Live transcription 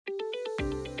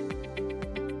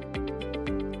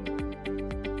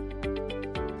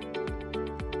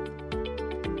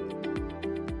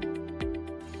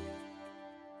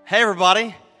Hey,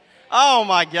 everybody. Oh,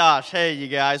 my gosh. Hey, you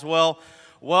guys. Well,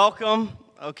 welcome.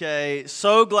 Okay,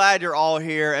 so glad you're all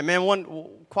here. And man,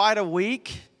 quite a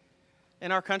week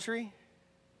in our country,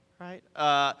 right?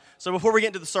 So before we get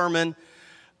into the sermon,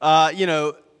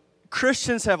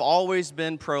 Christians have always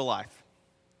been pro-life,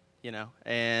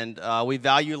 and we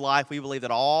value life. We believe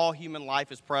that all human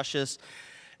life is precious.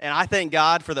 And I thank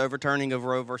God for the overturning of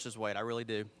Roe versus Wade. I really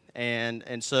do.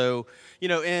 And so,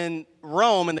 in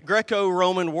Rome, in the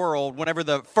Greco-Roman world, whenever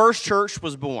the first church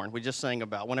was born, we just sang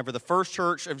about, whenever the first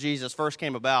church of Jesus first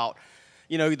came about,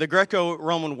 the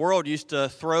Greco-Roman world used to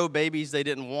throw babies they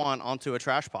didn't want onto a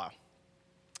trash pile.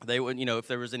 They would, if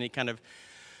there was any kind of,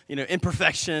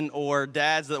 imperfection, or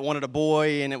dads that wanted a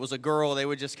boy and it was a girl, they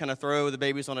would just kind of throw the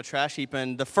babies on a trash heap.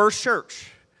 And the first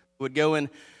church would go and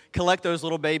collect those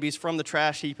little babies from the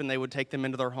trash heap, and they would take them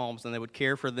into their homes, and they would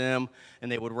care for them, and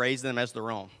they would raise them as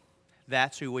their own.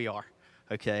 That's who we are,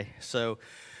 okay? So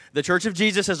the Church of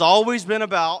Jesus has always been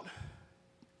about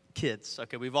kids,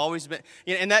 okay? We've always been,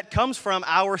 and that comes from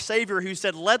our Savior who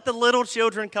said, let the little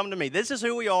children come to me. This is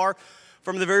who we are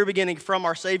from the very beginning, from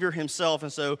our Savior himself.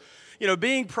 And so,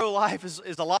 being pro-life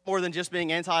is a lot more than just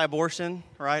being anti-abortion,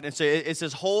 right? And so it's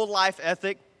his whole life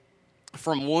ethic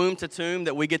from womb to tomb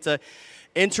that we get to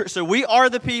enter. So we are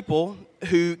the people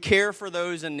who care for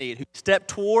those in need, who step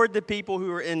toward the people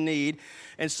who are in need.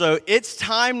 And so it's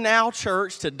time now,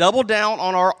 church, to double down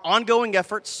on our ongoing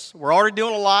efforts. We're already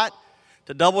doing a lot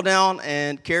to double down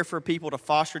and care for people, to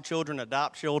foster children,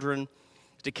 adopt children,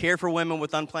 to care for women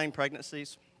with unplanned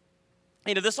pregnancies.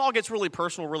 This all gets really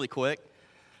personal really quick,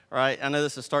 right? I know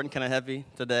this is starting kind of heavy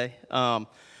today. My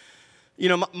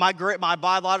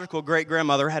biological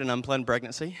great-grandmother had an unplanned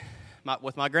pregnancy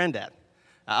with my granddad.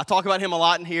 I talk about him a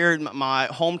lot in here.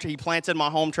 He planted my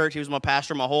home church. He was my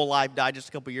pastor my whole life, died just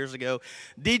a couple years ago.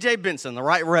 D.J. Benson, the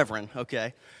Right Reverend,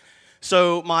 okay?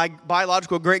 So my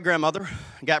biological great-grandmother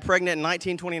got pregnant in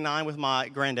 1929 with my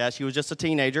granddad. She was just a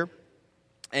teenager.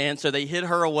 And so they hid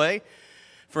her away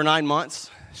for 9 months.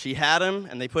 She had him,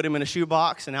 and they put him in a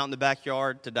shoebox and out in the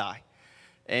backyard to die.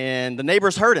 And the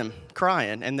neighbors heard him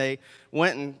crying, and they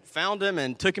went and found him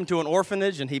and took him to an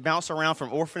orphanage, and he bounced around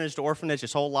from orphanage to orphanage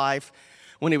his whole life.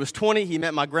 When he was 20, he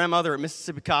met my grandmother at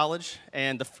Mississippi College,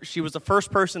 and she was the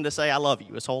first person to say, I love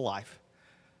you, his whole life,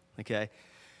 okay?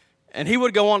 And he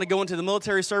would go on to go into the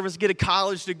military service, get a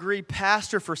college degree,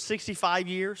 pastor for 65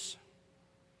 years.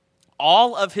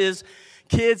 All of his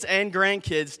kids and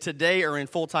grandkids today are in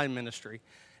full-time ministry,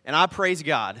 and I praise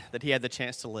God that he had the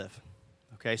chance to live,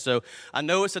 okay? So I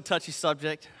know it's a touchy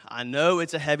subject. I know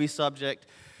it's a heavy subject,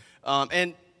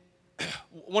 and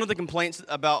one of the complaints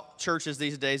about churches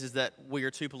these days is that we are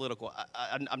too political.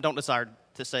 I don't desire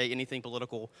to say anything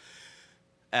political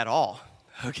at all,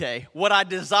 okay? What I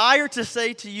desire to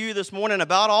say to you this morning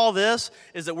about all this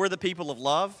is that we're the people of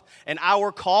love, and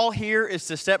our call here is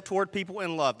to step toward people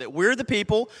in love, that we're the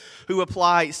people who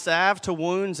apply salve to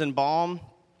wounds and balm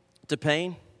to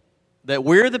pain, that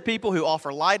we're the people who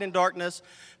offer light in darkness,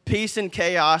 peace in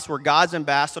chaos. We're God's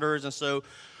ambassadors, and so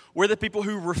we're the people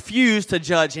who refuse to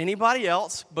judge anybody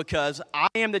else because I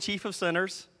am the chief of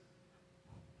sinners.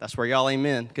 That's where y'all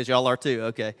amen, because y'all are too,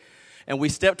 okay? And we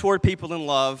step toward people in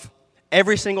love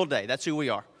every single day. That's who we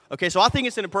are. Okay, so I think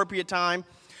it's an appropriate time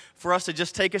for us to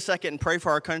just take a second and pray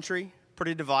for our country.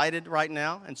 Pretty divided right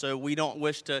now, and so we don't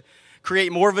wish to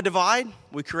create more of a divide.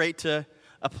 We create to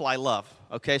apply love,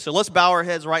 okay? So let's bow our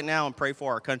heads right now and pray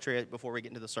for our country before we get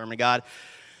into the sermon. God,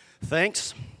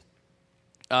 thanks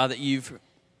that you've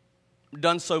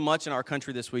done so much in our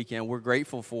country this weekend. We're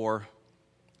grateful for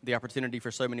the opportunity for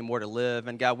so many more to live.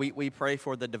 And God, we pray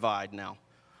for the divide now.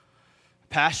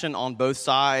 Passion on both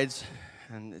sides,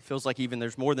 and it feels like even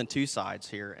there's more than two sides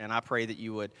here. And I pray that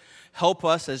you would help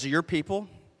us as your people,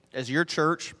 as your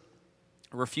church,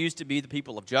 refuse to be the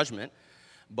people of judgment,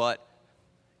 but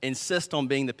insist on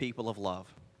being the people of love.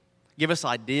 Give us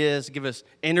ideas, give us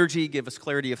energy, give us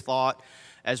clarity of thought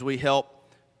as we help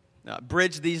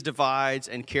bridge these divides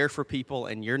and care for people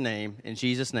in your name. In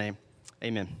Jesus' name,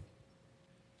 amen.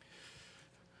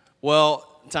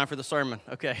 Well, time for the sermon.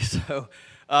 Okay, so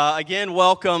again,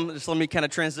 welcome. Just let me kind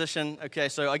of transition. Okay,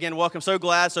 so again, welcome. So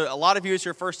glad. So a lot of you, it's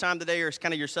your first time today, or it's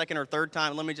kind of your second or third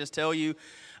time. Let me just tell you,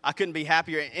 I couldn't be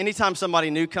happier. Anytime somebody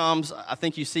new comes, I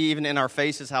think you see even in our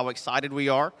faces how excited we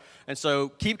are. And so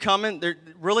keep coming.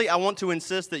 Really, I want to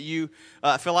insist that you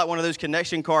fill out one of those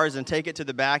connection cards and take it to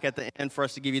the back at the end for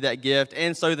us to give you that gift.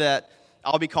 And so that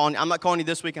I'm not calling you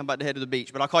this week. I'm about to head to the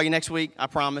beach. But I'll call you next week. I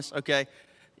promise. Okay?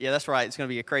 Yeah, that's right. It's going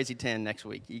to be a crazy 10 next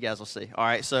week. You guys will see. All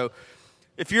right, so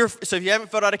if you haven't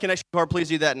filled out a connection card, please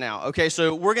do that now. Okay,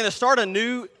 so we're going to start a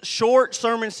new short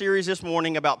sermon series this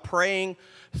morning about praying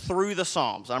through the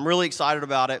Psalms. I'm really excited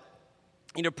about it.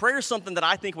 You know, prayer is something that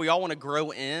I think we all want to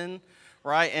grow in,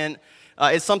 right? And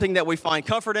it's something that we find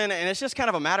comfort in, and it's just kind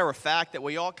of a matter of fact that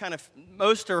we all kind of,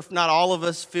 most or if not all of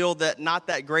us, feel that not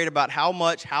that great about how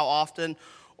much, how often,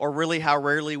 or really how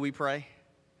rarely we pray.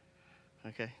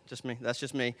 Okay, just me. That's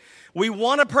just me. We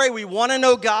want to pray. We want to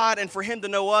know God and for Him to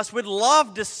know us. We'd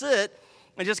love to sit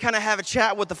and just kind of have a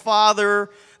chat with the Father.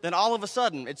 Then all of a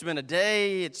sudden, it's been a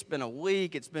day, it's been a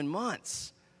week, it's been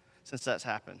months since that's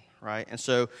happened, right? And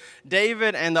so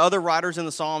David and the other writers in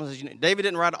the Psalms, David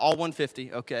didn't write all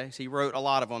 150, okay? So he wrote a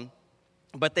lot of them.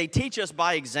 But they teach us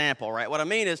by example, right? What I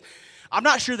mean is, I'm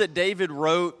not sure that David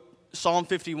wrote Psalm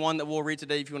 51 that we'll read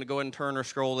today, if you want to go ahead and turn or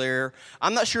scroll there.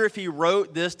 I'm not sure if he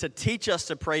wrote this to teach us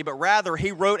to pray, but rather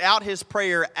he wrote out his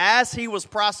prayer as he was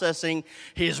processing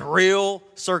his real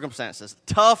circumstances,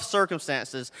 tough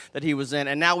circumstances that he was in,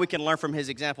 and now we can learn from his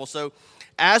example. So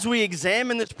as we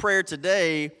examine this prayer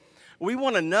today, we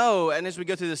want to know, and as we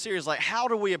go through this series, like, how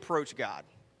do we approach God?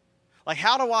 Like,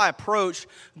 how do I approach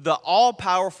the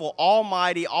all-powerful,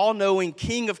 almighty, all-knowing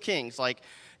King of Kings? Like,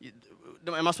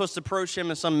 am I supposed to approach him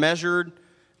in some measured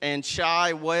and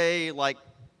shy way? Like,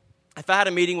 if I had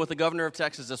a meeting with the governor of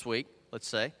Texas this week, let's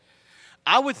say,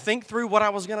 I would think through what I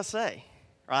was going to say.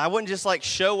 Right? I wouldn't just, like,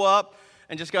 show up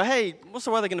and just go, hey, what's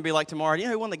the weather going to be like tomorrow? You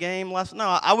know who won the game last?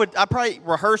 No, I'd probably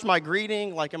rehearse my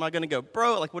greeting. Like, am I going to go,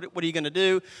 bro? Like, what are you going to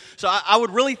do? So I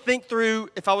would really think through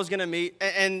if I was going to meet.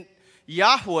 And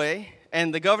Yahweh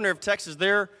and the governor of Texas,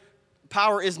 their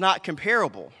power is not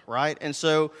comparable, right? And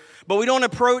so, but we don't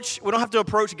have to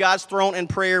approach God's throne in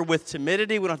prayer with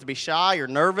timidity. We don't have to be shy or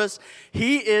nervous.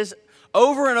 He is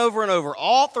over and over and over,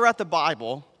 all throughout the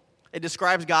Bible, it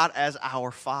describes God as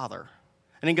our Father.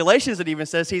 And in Galatians, it even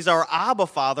says He's our Abba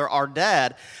Father, our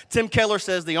Dad. Tim Keller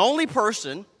says the only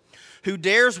person who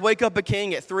dares wake up a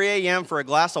king at 3 a.m. for a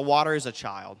glass of water is a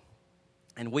child.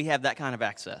 And we have that kind of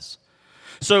access.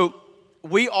 So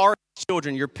we are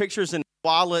children. Your picture's in the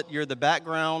wallet. You're the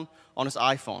background on his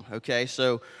iPhone, okay?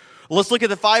 So let's look at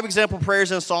the 5 example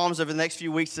prayers in Psalms over the next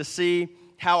few weeks to see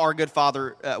how our good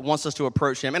Father wants us to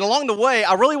approach Him. And along the way,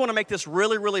 I really want to make this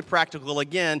really, really practical.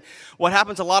 Again, what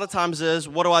happens a lot of times is,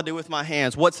 what do I do with my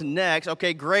hands? What's next?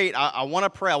 Okay, great. I want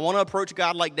to pray. I want to approach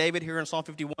God like David here in Psalm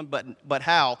 51, but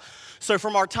how? So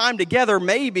from our time together,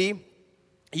 maybe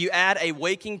you add a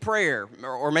waking prayer,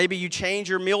 or maybe you change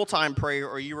your mealtime prayer,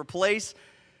 or you replace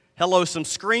some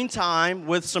screen time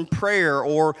with some prayer,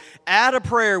 or add a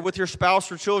prayer with your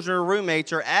spouse or children or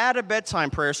roommates, or add a bedtime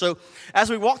prayer. So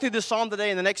as we walk through this psalm today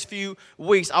in the next few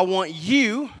weeks, I want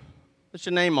you, put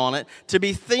your name on it, to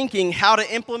be thinking how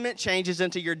to implement changes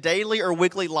into your daily or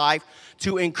weekly life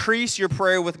to increase your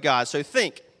prayer with God. So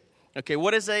think, okay,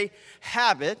 what is a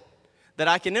habit that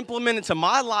I can implement into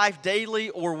my life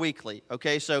daily or weekly?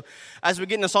 Okay, so as we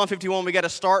get into Psalm 51, we got to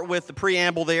start with the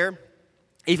preamble there.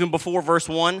 Even before verse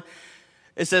 1,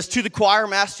 it says, to the choir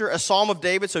master, a psalm of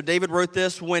David. So David wrote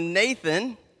this when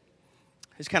Nathan,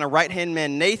 his kind of right-hand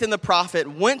man, Nathan the prophet,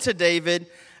 went to David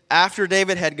after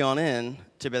David had gone in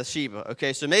to Bathsheba.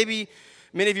 Okay, so maybe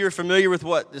many of you are familiar with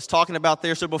what it's talking about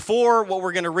there. So before what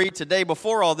we're going to read today,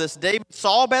 before all this, David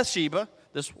saw Bathsheba,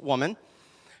 this woman.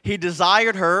 He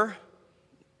desired her.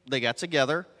 They got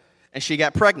together, and she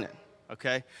got pregnant.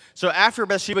 Okay, so after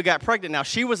Bathsheba got pregnant, now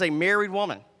she was a married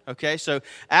woman. Okay, so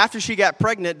after she got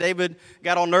pregnant, David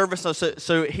got all nervous,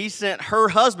 so he sent her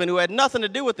husband, who had nothing to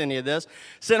do with any of this,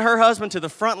 sent her husband to the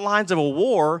front lines of a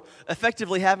war,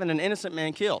 effectively having an innocent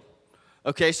man killed.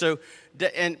 Okay, so,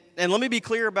 and let me be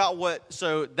clear about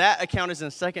so that account is in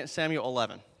 2 Samuel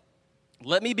 11.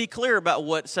 Let me be clear about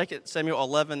what 2 Samuel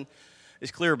 11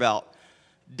 is clear about.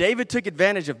 David took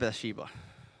advantage of Bathsheba.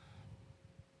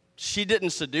 She didn't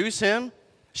seduce him.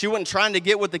 She wasn't trying to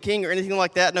get with the king or anything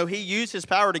like that. No, he used his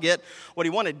power to get what he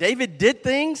wanted. David did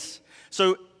things.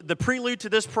 So the prelude to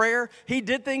this prayer, he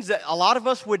did things that a lot of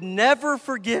us would never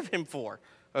forgive him for,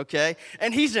 okay?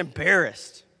 And he's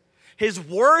embarrassed. His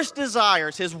worst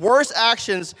desires, his worst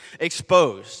actions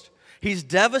exposed. He's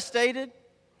devastated.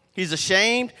 He's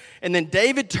ashamed. And then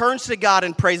David turns to God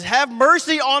and prays, have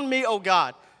mercy on me, O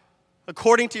God,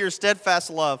 according to your steadfast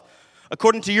love,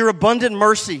 according to your abundant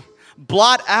mercy.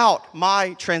 Blot out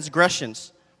my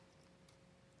transgressions.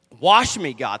 Wash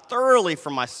me, God, thoroughly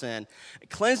from my sin.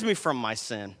 Cleanse me from my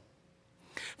sin.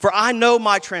 For I know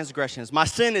my transgressions. My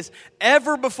sin is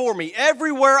ever before me.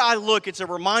 Everywhere I look, it's a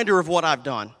reminder of what I've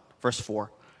done. Verse 4.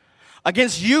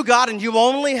 Against you, God, and you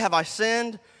only have I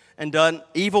sinned and done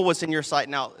evil what's in your sight.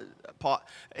 Now, Paul,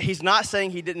 he's not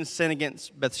saying he didn't sin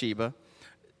against Bathsheba.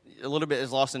 a little bit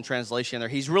is lost in translation there.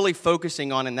 He's really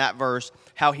focusing on in that verse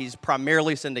how he's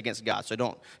primarily sinned against God.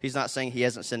 So he's not saying he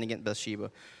hasn't sinned against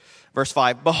Bathsheba. Verse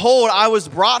 5, behold, I was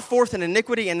brought forth in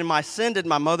iniquity, and in my sin did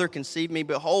my mother conceive me.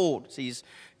 Behold, so he's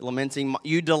lamenting,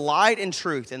 you delight in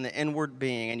truth in the inward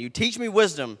being, and you teach me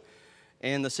wisdom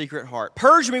in the secret heart.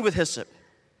 Purge me with hyssop,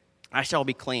 I shall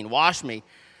be clean. Wash me,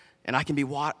 and I can be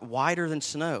whiter than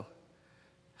snow.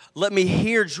 Let me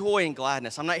hear joy and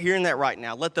gladness. I'm not hearing that right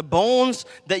now. Let the bones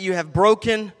that you have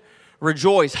broken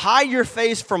rejoice. Hide your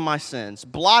face from my sins.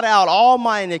 Blot out all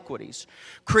my iniquities.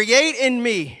 Create in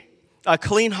me a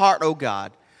clean heart, O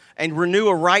God, and renew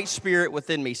a right spirit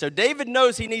within me. So David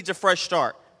knows he needs a fresh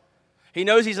start. He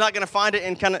knows he's not going to find it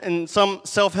in some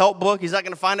self-help book. He's not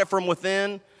going to find it from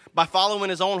within by following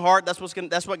his own heart. That's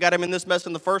what got him in this mess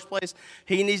in the first place.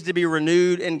 He needs to be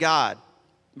renewed in God.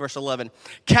 Verse 11,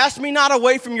 cast me not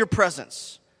away from your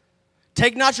presence.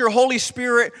 Take not your Holy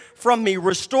Spirit from me.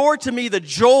 Restore to me the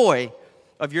joy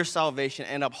of your salvation,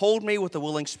 and uphold me with a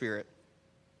willing spirit,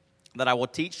 that I will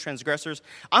teach transgressors.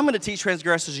 I'm going to teach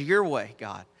transgressors your way,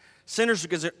 God. Sinners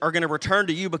are going to return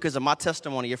to you because of my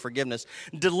testimony of forgiveness.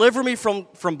 Deliver me from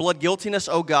blood guiltiness,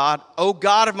 O God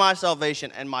of my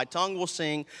salvation, and my tongue will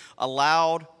sing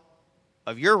aloud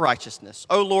of your righteousness.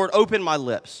 O Lord, open my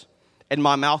lips, and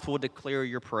my mouth will declare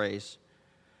your praise.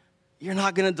 You're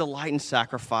not going to delight in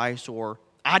sacrifice, or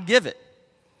I'd give it.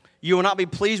 You will not be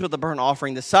pleased with the burnt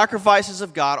offering. The sacrifices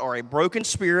of God are a broken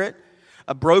spirit,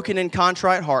 a broken and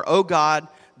contrite heart. O God,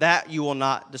 that you will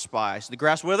not despise. The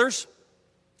grass withers,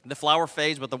 the flower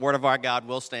fades, but the word of our God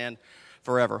will stand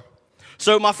forever.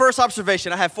 So my first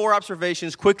observation, I have 4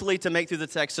 observations quickly to make through the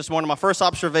text this morning. My first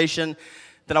observation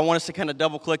that I want us to kind of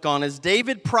double click on is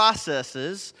David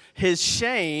processes his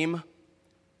shame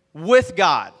with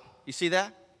God. You see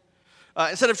that?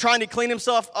 Instead of trying to clean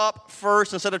himself up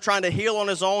first, instead of trying to heal on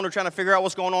his own or trying to figure out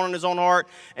what's going on in his own heart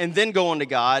and then going to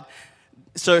God,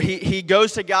 so he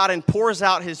goes to God and pours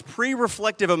out his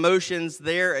pre-reflective emotions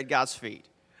there at God's feet,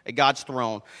 at God's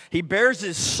throne. He bears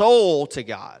his soul to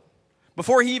God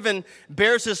before he even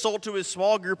bears his soul to his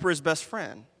small group or his best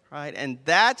friend, right? And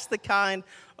that's the kind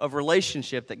of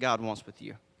relationship that God wants with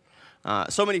you.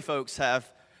 So many folks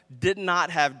did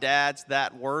not have dads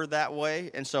that were that way,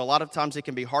 and so a lot of times it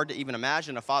can be hard to even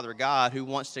imagine a father God who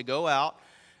wants to go out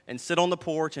and sit on the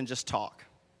porch and just talk.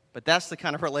 But that's the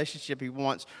kind of relationship he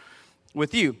wants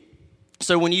with you.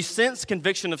 So when you sense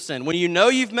conviction of sin, when you know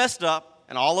you've messed up,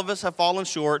 and all of us have fallen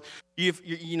short,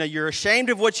 you're ashamed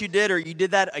of what you did, or you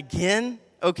did that again,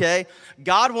 okay?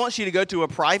 God wants you to go to a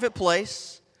private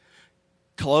place,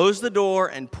 close the door,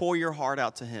 and pour your heart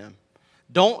out to him.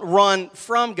 Don't run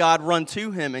from God, run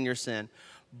to him in your sin,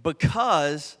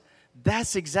 because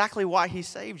that's exactly why he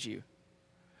saved you.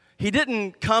 He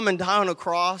didn't come and die on a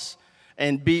cross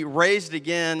and be raised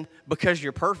again because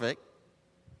you're perfect,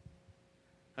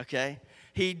 okay?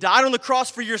 He died on the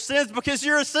cross for your sins because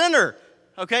you're a sinner,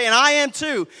 okay? And I am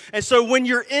too. And so when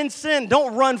you're in sin,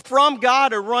 don't run from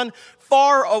God or run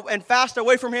far and fast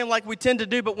away from him like we tend to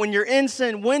do. But when you're in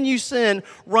sin, when you sin,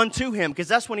 run to him, because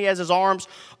that's when he has his arms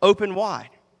open wide.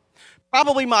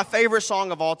 Probably my favorite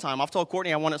song of all time. I've told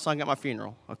Courtney I want it sung at my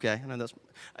funeral, okay? I know that's,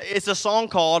 it's a song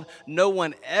called No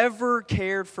One Ever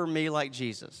Cared for Me Like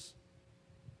Jesus.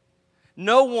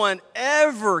 No one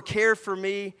ever cared for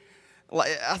me.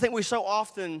 I think we so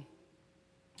often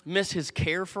miss his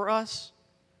care for us.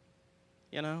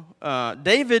 You know,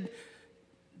 David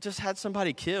just had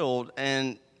somebody killed,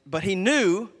 but he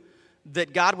knew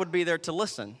that God would be there to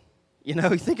listen. You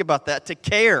know, you think about that, to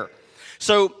care.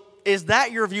 So is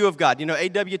that your view of God? You know,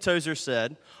 A.W. Tozer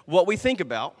said, what we think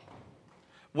about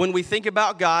when we think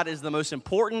about God is the most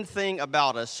important thing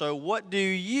about us. So what do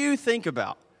you think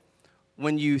about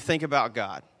when you think about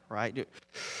God, right?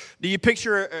 Do you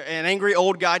picture an angry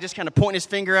old guy just kind of pointing his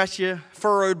finger at you,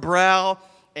 furrowed brow,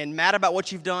 and mad about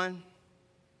what you've done?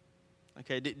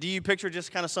 Okay, do you picture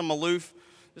just kind of some aloof,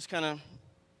 just kind of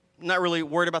not really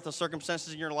worried about the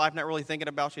circumstances in your life, not really thinking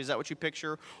about you? Is that what you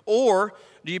picture? Or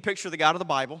do you picture the God of the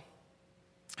Bible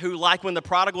who, like when the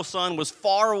prodigal son was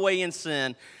far away in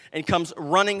sin and comes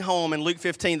running home in Luke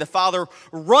 15, the father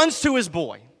runs to his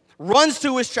boy, runs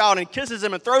to his child and kisses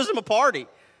him and throws him a party,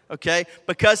 okay,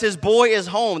 because his boy is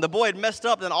home. The boy had messed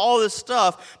up and all this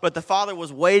stuff, but the father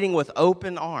was waiting with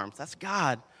open arms. That's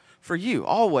God for you,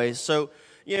 always. So,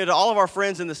 you know, to all of our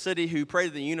friends in the city who pray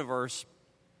to the universe,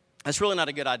 that's really not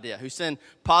a good idea, who send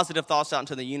positive thoughts out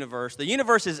into the universe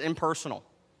is impersonal.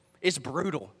 It's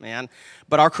brutal, man.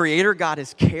 But our Creator God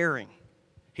is caring.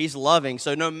 He's loving.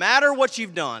 So no matter what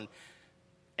you've done,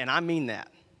 and I mean that,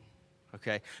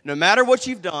 okay, no matter what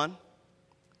you've done,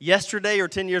 yesterday or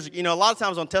 10 years ago. You know, a lot of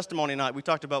times on testimony night, we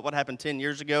talked about what happened 10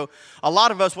 years ago. A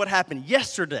lot of us, what happened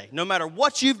yesterday. No matter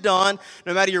what you've done,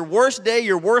 no matter your worst day,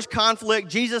 your worst conflict,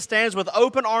 Jesus stands with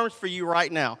open arms for you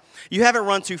right now. You haven't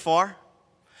run too far.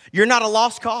 You're not a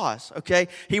lost cause, okay?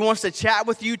 He wants to chat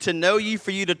with you, to know you,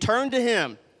 for you to turn to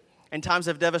him in times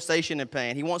of devastation and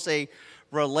pain. He wants a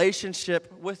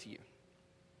relationship with you.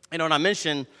 You know, and I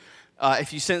mentioned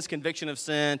if you sense conviction of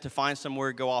sin, to find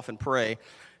somewhere, go off and pray.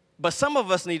 But some of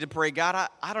us need to pray, God,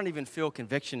 I don't even feel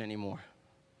conviction anymore.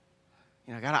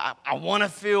 You know, God, I want to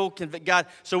feel conviction. God,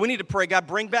 so we need to pray, God,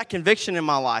 bring back conviction in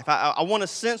my life. I want to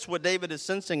sense what David is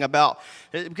sensing about.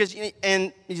 Because,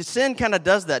 and sin kind of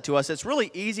does that to us. It's really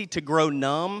easy to grow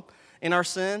numb in our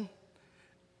sin.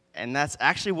 And that's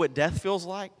actually what death feels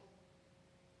like.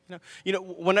 You know,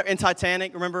 when in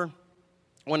Titanic, remember,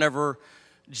 whenever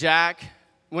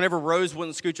Rose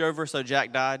wouldn't scooch over, so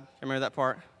Jack died. Remember that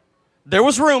part? There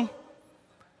was room.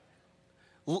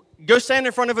 Go stand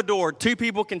in front of a door. Two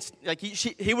people can, like,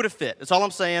 he would have fit. That's all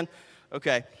I'm saying.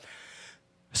 Okay.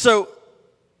 So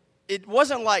it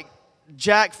wasn't like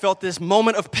Jack felt this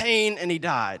moment of pain and he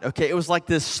died. Okay. It was like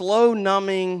this slow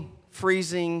numbing,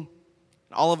 freezing.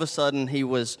 All of a sudden he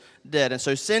was dead. And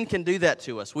so sin can do that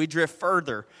to us. We drift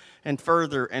further and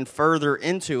further and further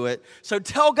into it. So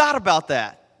tell God about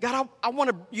that. God, I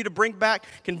want you to bring back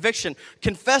conviction.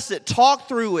 Confess it. Talk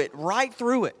through it. Write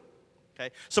through it. Okay.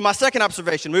 So my second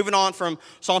observation, moving on from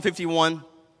Psalm 51,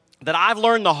 that I've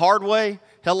learned the hard way.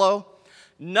 Hello.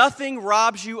 Nothing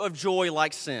robs you of joy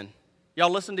like sin.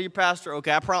 Y'all listen to your pastor? Okay,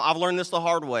 I've learned this the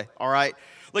hard way. All right.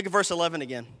 Look at verse 11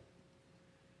 again.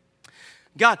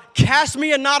 God, cast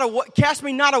me not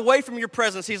away from your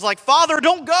presence. He's like, Father,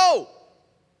 don't go.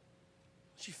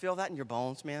 Did you feel that in your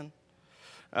bones, man?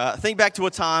 Think back to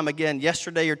a time, again,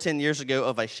 yesterday or 10 years ago,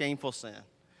 of a shameful sin.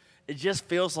 It just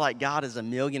feels like God is a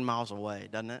million miles away,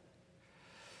 doesn't it?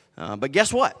 But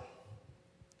guess what?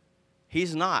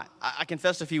 He's not. I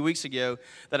confessed a few weeks ago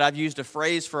that I've used a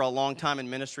phrase for a long time in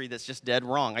ministry that's just dead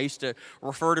wrong. I used to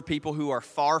refer to people who are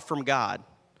far from God.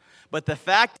 But the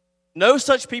fact no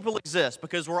such people exist,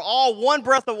 because we're all one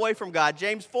breath away from God.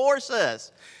 James 4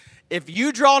 says, if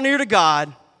you draw near to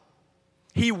God,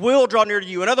 he will draw near to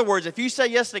you. In other words, if you say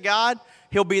yes to God,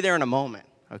 he'll be there in a moment,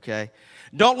 okay?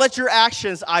 Don't let your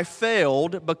actions, I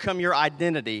failed, become your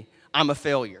identity, I'm a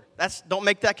failure. Don't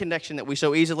make that connection that we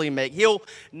so easily make. He'll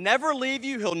never leave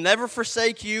you. He'll never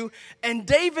forsake you. And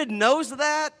David knows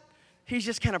that. He's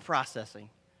just kind of processing,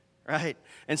 right?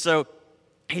 And so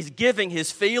he's giving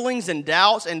his feelings and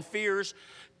doubts and fears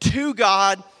to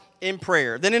God in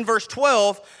prayer. Then in verse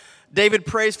 12, David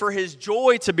prays for his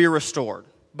joy to be restored,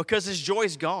 because his joy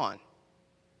is gone.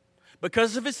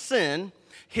 Because of his sin,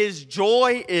 his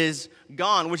joy is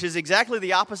gone, which is exactly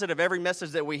the opposite of every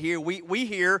message that we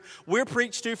hear. We're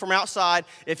preached to from outside.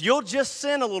 If you'll just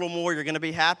sin a little more, you're going to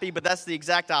be happy, but that's the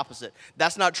exact opposite.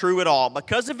 That's not true at all.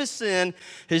 Because of his sin,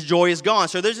 his joy is gone.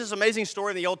 So there's this amazing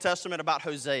story in the Old Testament about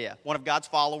Hosea, one of God's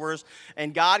followers,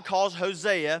 and God calls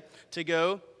Hosea to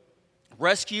go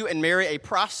rescue and marry a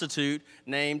prostitute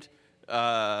named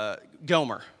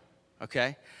Gomer.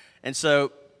 Okay? And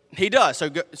so he does.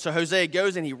 So Hosea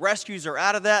goes and he rescues her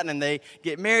out of that, and then they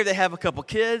get married, they have a couple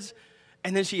kids,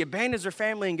 and then she abandons her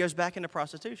family and goes back into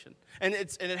prostitution. And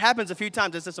it happens a few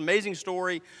times. It's this amazing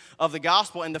story of the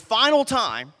gospel. And the final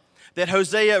time that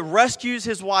Hosea rescues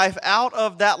his wife out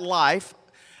of that life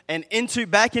and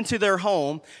back into their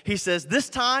home, he says, this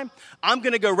time I'm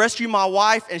going to go rescue my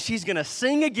wife, and she's going to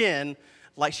sing again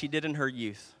like she did in her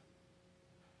youth.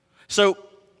 So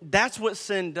that's what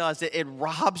sin does. It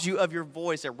robs you of your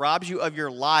voice. It robs you of your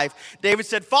life. David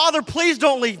said, Father, please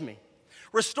don't leave me.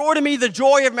 Restore to me the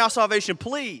joy of my salvation,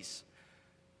 please.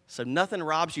 So nothing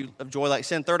robs you of joy like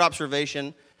sin. Third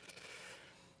observation,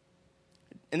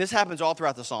 and this happens all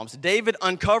throughout the Psalms. David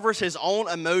uncovers his own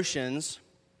emotions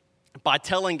by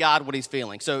telling God what he's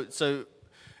feeling. So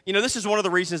you know, this is one of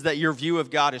the reasons that your view of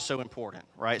God is so important,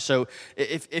 right? So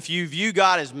if you view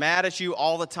God as mad at you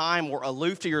all the time or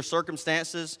aloof to your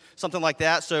circumstances, something like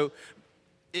that. So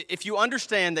if you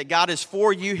understand that God is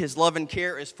for you, his love and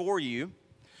care is for you,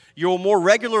 you'll more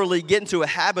regularly get into a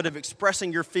habit of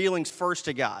expressing your feelings first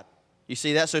to God. You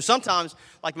see that? So sometimes,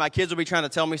 like, my kids will be trying to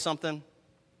tell me something,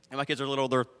 and my kids are little,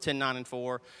 they're 10, 9, and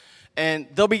 4, and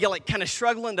they'll be like kind of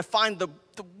struggling to find the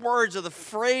words or the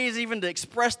phrase even to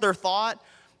express their thought.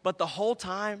 But the whole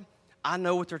time, I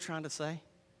know what they're trying to say.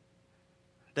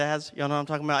 Dads, y'all know what I'm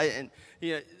talking about? And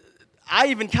you know, I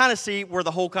even kind of see where the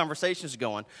whole conversation is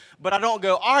going. But I don't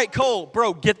go, all right, Cole,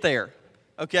 bro, get there.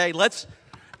 Okay,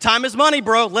 time is money,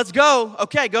 bro. Let's go.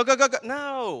 Okay, go.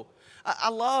 No. I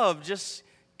love just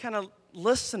kind of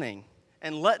listening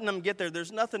and letting them get there.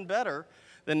 There's nothing better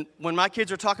than when my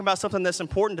kids are talking about something that's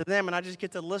important to them and I just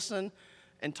get to listen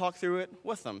and talk through it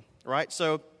with them, right?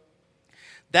 So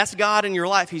that's God in your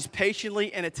life. He's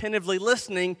patiently and attentively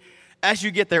listening as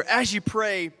you get there, as you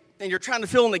pray, and you're trying to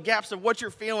fill in the gaps of what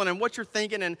you're feeling and what you're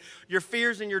thinking and your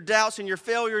fears and your doubts and your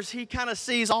failures. He kind of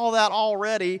sees all that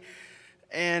already,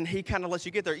 and he kind of lets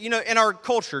you get there. You know, in our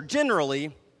culture,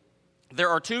 generally, there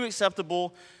are two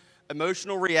acceptable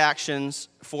emotional reactions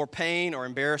for pain or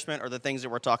embarrassment or the things that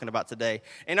we're talking about today.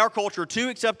 In our culture, two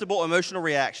acceptable emotional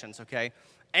reactions, okay?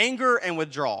 Anger and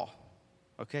withdrawal,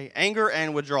 okay? Anger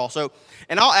and withdrawal. So,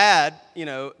 and I'll add, you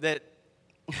know, that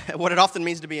what it often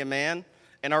means to be a man,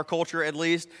 in our culture at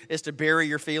least, is to bury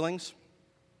your feelings,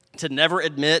 to never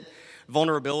admit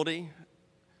vulnerability.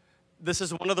 This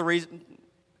is one of the reasons,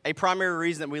 a primary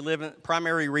reason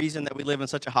that we live in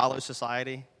such a hollow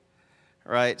society,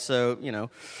 right? So, you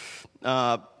know,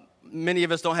 many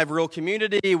of us don't have real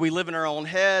community. We live in our own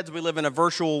heads. We live in a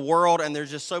virtual world, and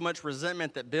there's just so much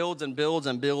resentment that builds and builds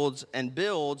and builds and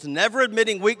builds, never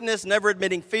admitting weakness, never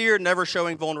admitting fear, never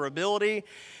showing vulnerability.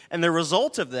 And the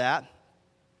result of that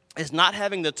is not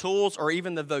having the tools or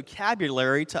even the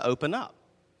vocabulary to open up,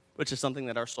 which is something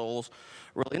that our souls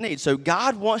really need. So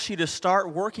God wants you to start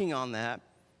working on that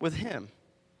with him.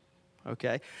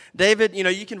 Okay? David, you know,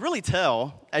 you can really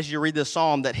tell as you read this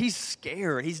psalm that he's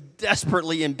scared. He's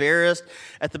desperately embarrassed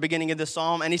at the beginning of this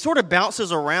psalm, and he sort of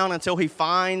bounces around until he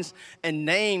finds and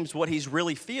names what he's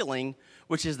really feeling,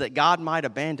 which is that God might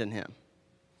abandon him.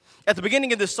 At the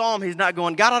beginning of this psalm, he's not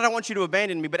going, God, I don't want you to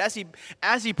abandon me. But as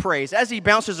he prays, as he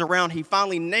bounces around, he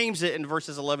finally names it in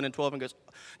verses 11 and 12 and goes,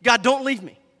 God, don't leave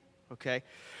me. Okay?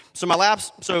 So my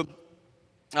last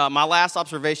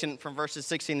observation from verses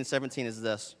 16 and 17 is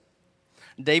this.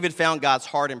 David found God's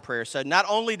heart in prayer. So not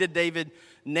only did David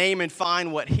name and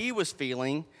find what he was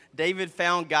feeling, David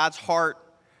found God's heart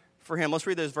for him. Let's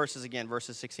read those verses again,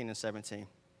 verses 16 and 17.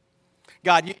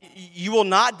 God, you will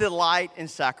not delight in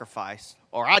sacrifice,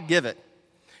 or I'd give it.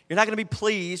 You're not going to be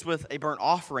pleased with a burnt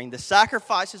offering. The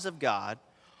sacrifices of God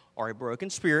are a broken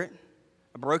spirit,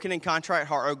 a broken and contrite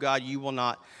heart. Oh, God, you will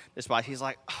not despise. He's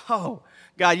like, oh,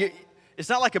 God, it's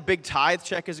not like a big tithe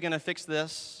check is going to fix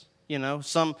this. You know,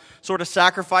 some sort of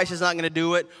sacrifice is not going to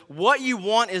do it. What you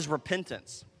want is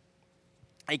repentance,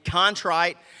 a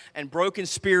contrite and broken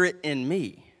spirit in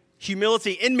me.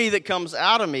 Humility in me that comes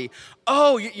out of me.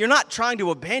 Oh, you're not trying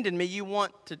to abandon me. You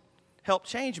want to help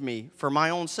change me for my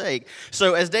own sake.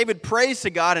 So as David prays to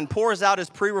God and pours out his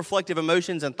pre-reflective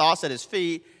emotions and thoughts at his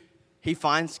feet, he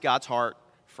finds God's heart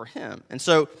for him. And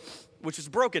so, which is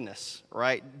brokenness,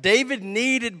 right? David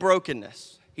needed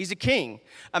brokenness. He's a king.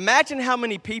 Imagine how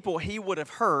many people he would have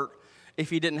hurt if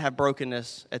he didn't have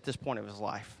brokenness at this point of his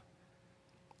life.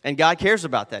 And God cares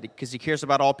about that because he cares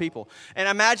about all people. And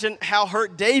imagine how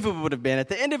hurt David would have been at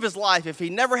the end of his life if he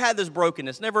never had this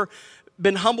brokenness, never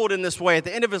been humbled in this way. At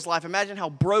the end of his life, imagine how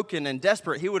broken and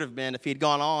desperate he would have been if he'd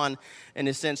gone on in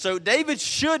his sin. So David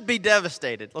should be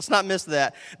devastated. Let's not miss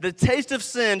that. The taste of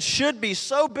sin should be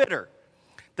so bitter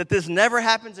that this never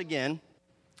happens again.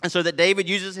 And so that David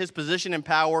uses his position and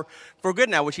power for good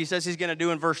now, which he says he's going to do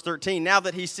in verse 13. Now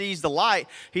that he sees the light,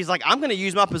 he's like, I'm going to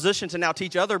use my position to now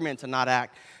teach other men to not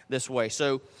act this way.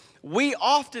 So we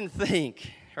often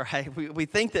think, right, we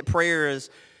think that prayer is,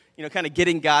 you know, kind of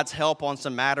getting God's help on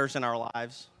some matters in our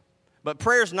lives. But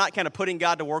prayer is not kind of putting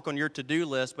God to work on your to-do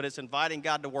list, but it's inviting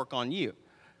God to work on you,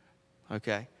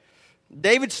 okay?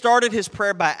 David started his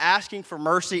prayer by asking for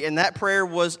mercy, and that prayer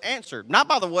was answered. Not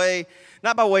by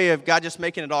way of God just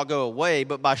making it all go away,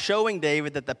 but by showing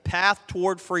David that the path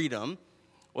toward freedom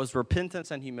was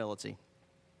repentance and humility.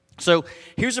 So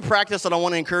here's a practice that I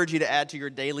want to encourage you to add to your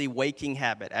daily waking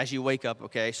habit as you wake up,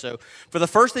 okay? So for the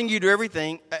first thing you do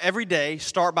every day,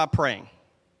 start by praying.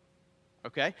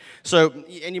 Okay? So,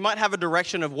 and you might have a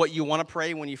direction of what you want to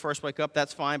pray when you first wake up.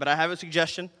 That's fine, but I have a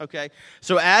suggestion, okay?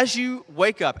 So as you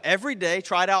wake up every day,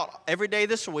 try it out every day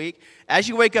this week. As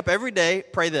you wake up every day,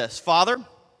 pray this. Father,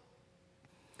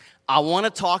 I want to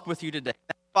talk with you today.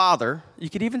 Father, you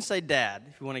could even say Dad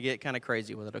if you want to get kind of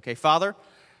crazy with it, okay? Father,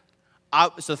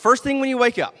 so the first thing when you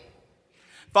wake up,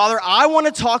 Father, I want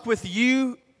to talk with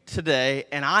you today,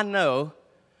 and I know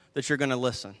that you're going to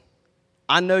listen.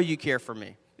 I know you care for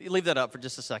me. Leave that up for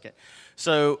just a second.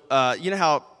 So, you know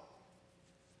how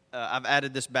I've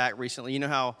added this back recently. You know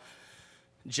how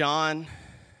John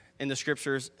in the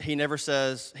scriptures, he never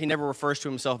refers to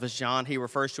himself as John. He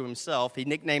refers to himself. He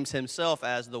nicknames himself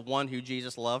as the one who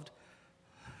Jesus loved.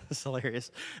 It's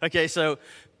hilarious. Okay, so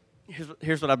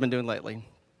here's what I've been doing lately.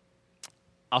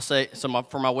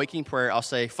 For my waking prayer, I'll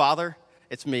say, Father,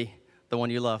 it's me, the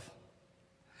one you love.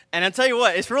 And I tell you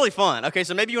what, it's really fun. Okay,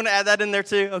 so maybe you want to add that in there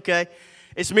too, okay?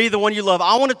 It's me, the one you love.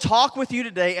 I want to talk with you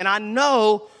today, and I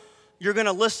know you're going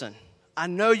to listen. I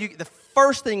know you. The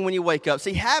first thing when you wake up,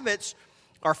 see, habits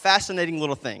are fascinating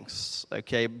little things,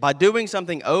 okay? By doing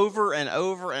something over and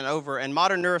over and over, and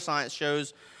modern neuroscience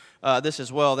shows this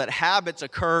as well, that habits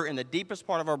occur in the deepest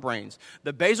part of our brains,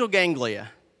 the basal ganglia.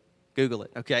 Google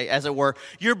it, okay, as it were.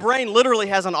 Your brain literally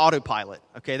has an autopilot,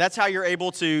 okay? That's how you're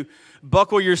able to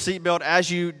buckle your seatbelt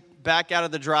as you back out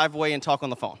of the driveway and talk on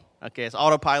the phone, okay? It's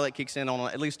autopilot kicks in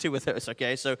on at least 2 of those,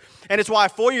 okay? So, and it's why a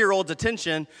 4-year-old's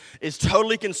attention is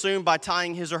totally consumed by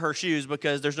tying his or her shoes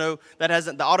because the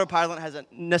autopilot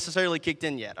hasn't necessarily kicked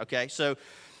in yet, okay? So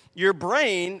your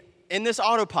brain, in this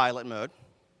autopilot mode,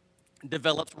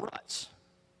 develops ruts,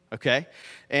 okay?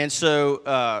 And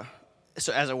so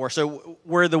as it were, so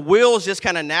where the wheels just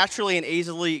kind of naturally and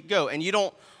easily go, and you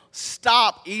don't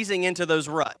stop easing into those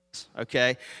ruts,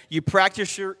 okay? You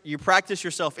practice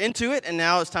yourself into it, and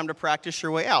now it's time to practice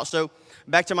your way out. So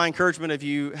back to my encouragement of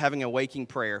you having a waking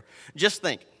prayer. Just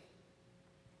think,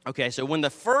 okay, so when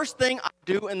the first thing I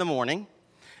do in the morning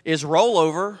is roll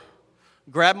over,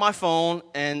 grab my phone,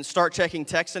 and start checking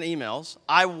texts and emails,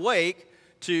 I wake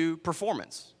to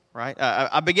performance. Right?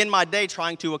 I begin my day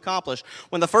trying to accomplish.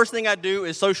 When the first thing I do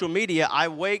is social media, I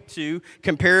wake to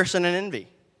comparison and envy.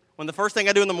 When the first thing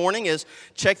I do in the morning is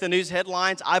check the news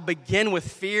headlines, I begin with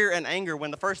fear and anger.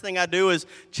 When the first thing I do is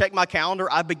check my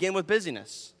calendar, I begin with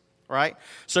busyness. Right?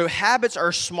 So habits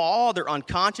are small, they're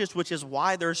unconscious, which is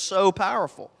why they're so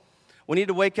powerful. We need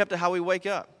to wake up to how we wake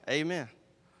up. Amen.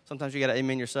 Sometimes you got to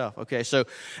amen yourself. Okay, so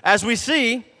as we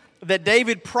see that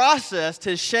David processed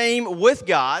his shame with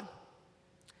God,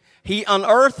 he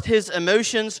unearthed his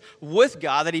emotions with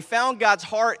God, that he found God's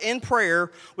heart in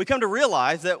prayer. We come to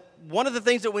realize that one of the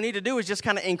things that we need to do is just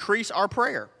kind of increase our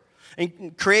prayer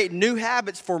and create new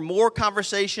habits for more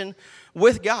conversation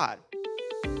with God.